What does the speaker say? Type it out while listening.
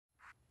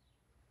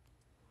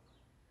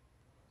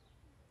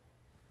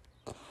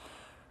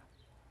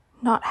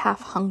not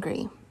half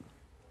hungry.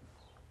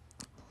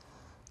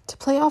 To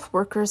play off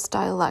workers'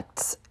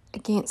 dialects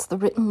against the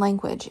written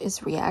language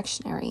is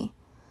reactionary.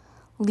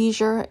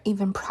 Leisure,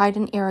 even pride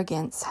and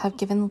arrogance, have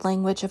given the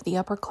language of the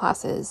upper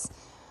classes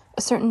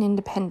a certain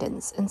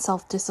independence and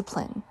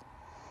self-discipline.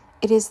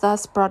 It is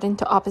thus brought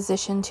into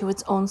opposition to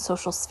its own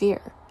social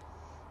sphere.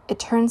 It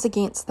turns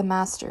against the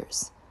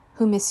masters,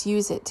 who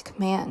misuse it to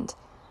command,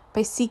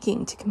 by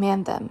seeking to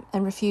command them,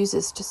 and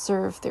refuses to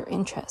serve their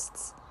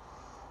interests.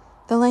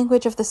 The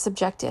language of the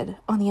subjected,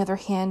 on the other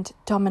hand,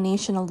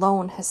 domination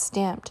alone has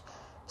stamped,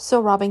 so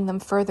robbing them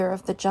further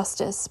of the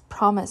justice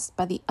promised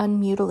by the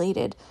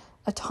unmutilated,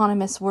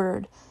 autonomous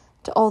word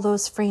to all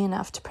those free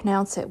enough to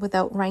pronounce it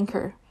without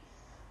rancor.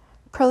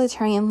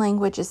 Proletarian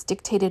language is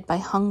dictated by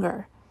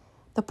hunger.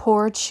 The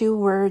poor chew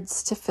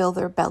words to fill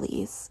their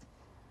bellies.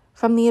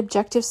 From the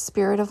objective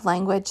spirit of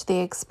language,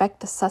 they expect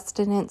the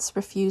sustenance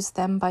refused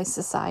them by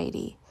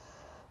society.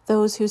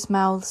 Those whose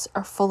mouths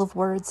are full of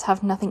words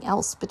have nothing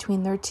else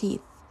between their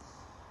teeth.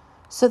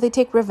 So they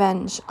take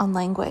revenge on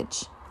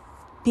language.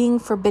 Being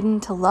forbidden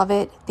to love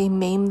it, they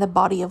maim the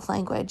body of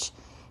language,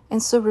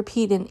 and so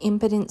repeat in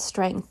impotent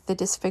strength the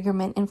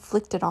disfigurement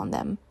inflicted on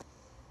them.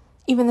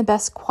 Even the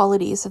best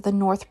qualities of the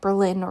North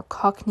Berlin or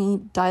Cockney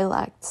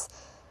dialects,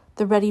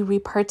 the ready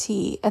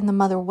repartee and the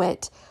mother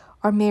wit,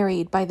 are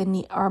marred by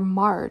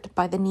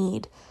the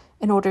need,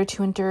 in order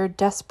to endure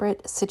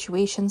desperate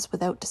situations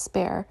without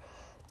despair,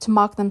 to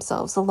mock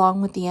themselves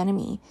along with the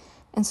enemy,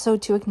 and so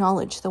to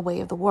acknowledge the way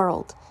of the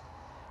world.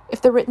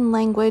 If the written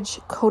language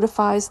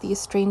codifies the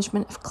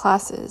estrangement of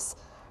classes,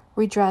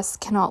 redress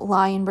cannot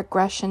lie in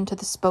regression to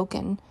the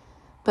spoken,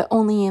 but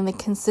only in the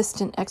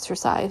consistent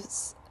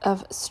exercise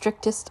of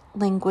strictest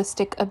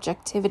linguistic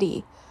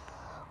objectivity.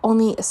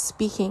 Only a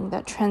speaking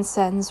that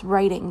transcends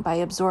writing by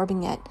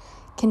absorbing it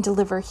can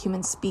deliver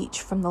human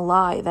speech from the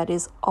lie that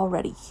is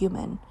already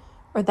human,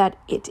 or that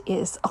it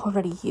is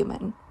already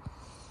human.